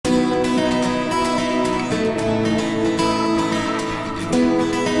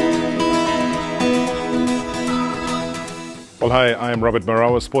Well, hi, I'm Robert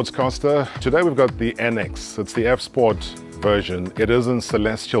Marawa, sportscaster. Today we've got the NX. It's the F-Sport version. It is in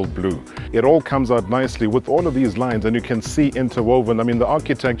celestial blue. It all comes out nicely with all of these lines, and you can see interwoven. I mean, the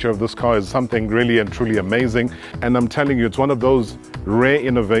architecture of this car is something really and truly amazing. And I'm telling you, it's one of those rare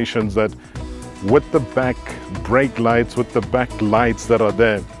innovations that with the back brake lights, with the back lights that are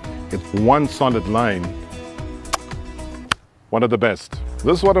there, it's one solid line. One of the best.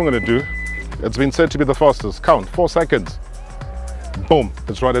 This is what I'm going to do. It's been said to be the fastest. Count, 4 seconds. Boom,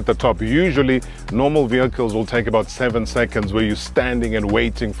 it's right at the top. Usually normal vehicles will take about 7 seconds where you're standing and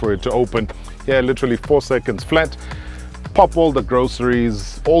waiting for it to open. Yeah, literally 4 seconds flat. Pop all the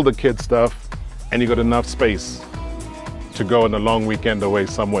groceries, all the kid stuff, and you got enough space to go on a long weekend away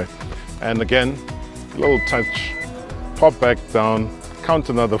somewhere. And again, a little touch, pop back down, count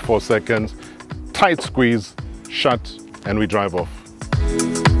another 4 seconds, tight squeeze, shut, and we drive off.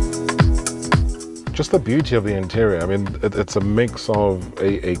 Just the beauty of the interior. I mean, it's a mix of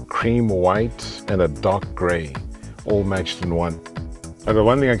a cream white and a dark gray, all matched in one. And the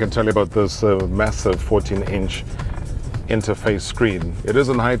one thing I can tell you about this massive 14-inch interface screen, it is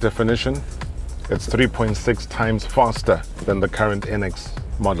in high definition. It's 3.6 times faster than the current NX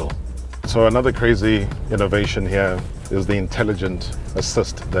model. So another crazy innovation here is the intelligent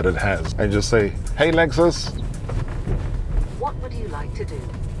assist that it has. I just say, hey Lexus, what would you like to do?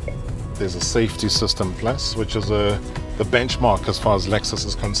 There's a safety system plus, which is the benchmark as far as Lexus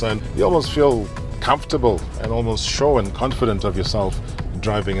is concerned. You almost feel comfortable and almost sure and confident of yourself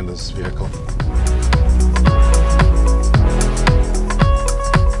driving in this vehicle.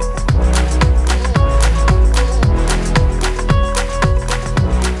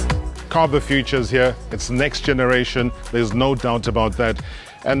 Car of the future is here. It's next generation. There's no doubt about that.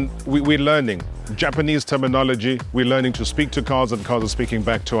 And we're learning Japanese terminology. We're learning to speak to cars, and cars are speaking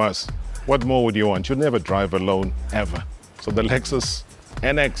back to us. What more would you want? You'd never drive alone, ever. So the Lexus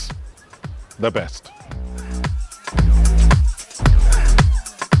NX, the best.